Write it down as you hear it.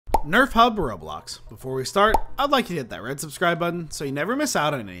Nerf Hub Roblox. Before we start, I'd like you to hit that red subscribe button so you never miss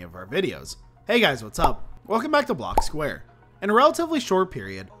out on any of our videos. Hey guys, what's up? Welcome back to BloxSquare. In a relatively short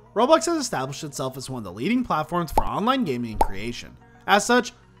period, Roblox has established itself as one of the leading platforms for online gaming and creation. As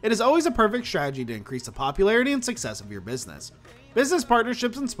such, it is always a perfect strategy to increase the popularity and success of your business. Business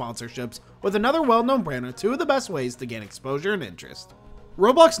partnerships and sponsorships with another well-known brand are two of the best ways to gain exposure and interest.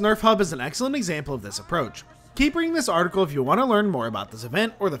 Roblox Nerf Hub is an excellent example of this approach. Keep reading this article if you want to learn more about this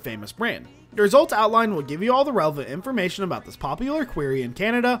event or the famous brand. The results outline will give you all the relevant information about this popular query in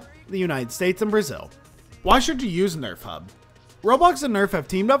Canada, the United States, and Brazil. Why should you use Nerf Hub? Roblox and Nerf have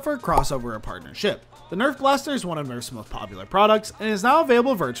teamed up for a crossover or partnership. The Nerf Blaster is one of Nerf's most popular products and is now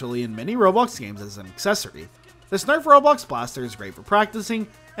available virtually in many Roblox games as an accessory. This Nerf Roblox Blaster is great for practicing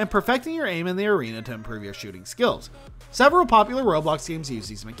and perfecting your aim in the arena to improve your shooting skills. Several popular Roblox games use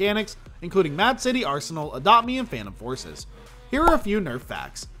these mechanics, including Mad City, Arsenal, Adopt Me, and Phantom Forces. Here are a few Nerf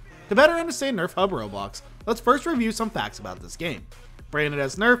facts. To better understand Nerf Hub Roblox, let's first review some facts about this game. Branded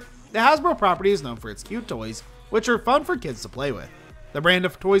as Nerf, the Hasbro property is known for its cute toys, which are fun for kids to play with. The brand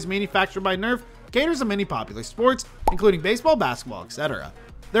of toys manufactured by Nerf caters to many popular sports, including baseball, basketball, etc.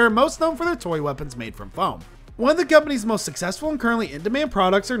 They are most known for their toy weapons made from foam. One of the company's most successful and currently in-demand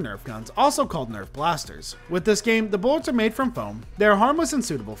products are Nerf guns, also called Nerf blasters. With this game, the bullets are made from foam. They are harmless and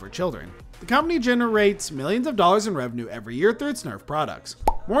suitable for children. The company generates millions of dollars in revenue every year through its Nerf products.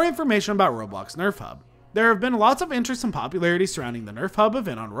 More information about Roblox Nerf Hub. There have been lots of interest and popularity surrounding the Nerf Hub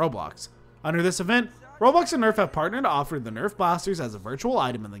event on Roblox. Under this event, Roblox and Nerf have partnered to offer the Nerf blasters as a virtual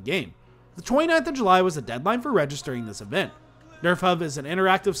item in the game. The 29th of July was the deadline for registering this event. Nerf Hub is an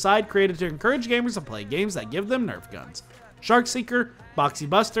interactive site created to encourage gamers to play games that give them Nerf guns. Shark Seeker, Boxy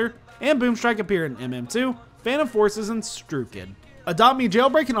Buster, and Boomstrike appear in MM2, Phantom Forces, and Strukin. Adopt Me,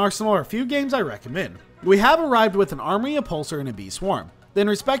 Jailbreak, and Arsenal are a few games I recommend. We have arrived with an Armory, a Pulsar, and a Bee Swarm, then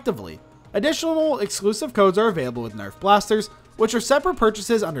respectively. Additional exclusive codes are available with Nerf Blasters, which are separate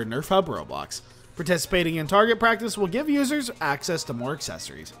purchases under Nerf Hub Roblox. Participating in target practice will give users access to more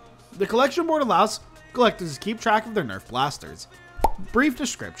accessories. The collection board allows collectors to keep track of their Nerf blasters. Brief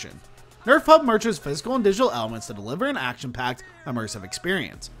description. Nerf Hub merges physical and digital elements to deliver an action-packed, immersive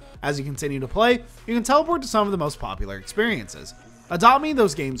experience. As you continue to play, you can teleport to some of the most popular experiences. Adopt Me,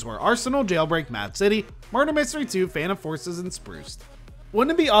 those games were Arsenal, Jailbreak, Mad City, Murder Mystery 2, Phantom Forces, and Spruced.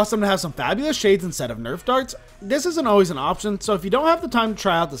 Wouldn't it be awesome to have some fabulous shades instead of Nerf darts? This isn't always an option, so if you don't have the time to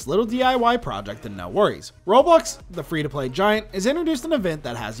try out this little DIY project, then no worries. Roblox, the free-to-play giant, has introduced an event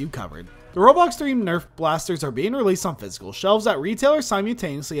that has you covered. The Roblox-themed Nerf blasters are being released on physical shelves at retailers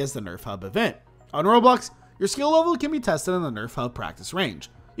simultaneously as the Nerf Hub event. On Roblox, your skill level can be tested in the Nerf Hub practice range.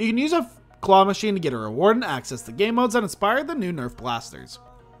 You can use a claw machine to get a reward and access the game modes that inspired the new Nerf blasters.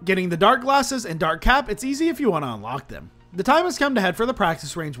 Getting the dart glasses and dart cap, it's easy if you want to unlock them. The time has come to head for the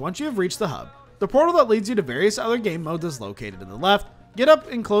practice range once you have reached the hub. The portal that leads you to various other game modes is located to the left. Get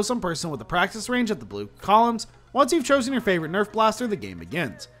up and close in person with the practice range at the blue columns. Once you've chosen your favorite Nerf blaster, the game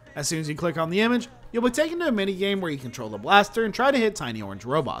begins. As soon as you click on the image, you'll be taken to a mini game where you control the blaster and try to hit tiny orange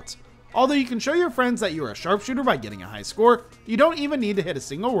robots. Although you can show your friends that you are a sharpshooter by getting a high score, you don't even need to hit a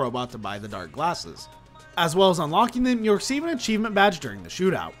single robot to buy the dart glasses. As well as unlocking them, you'll receive an achievement badge during the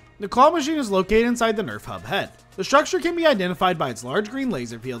shootout. The claw machine is located inside the Nerf Hub head. The structure can be identified by its large green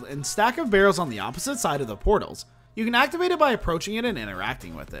laser field and stack of barrels on the opposite side of the portals. You can activate it by approaching it and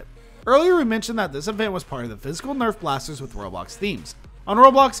interacting with it. Earlier we mentioned that this event was part of the physical Nerf blasters with Roblox themes. On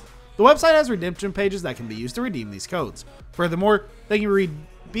Roblox, the website has redemption pages that can be used to redeem these codes. Furthermore, they can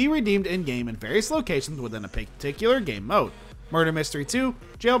be redeemed in-game in various locations within a particular game mode. Murder Mystery 2,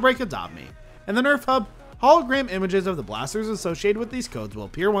 Jailbreak, Adopt Me. In the Nerf Hub, hologram images of the blasters associated with these codes will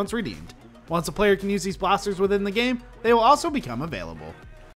appear once redeemed. Once a player can use these blasters within the game, they will also become available.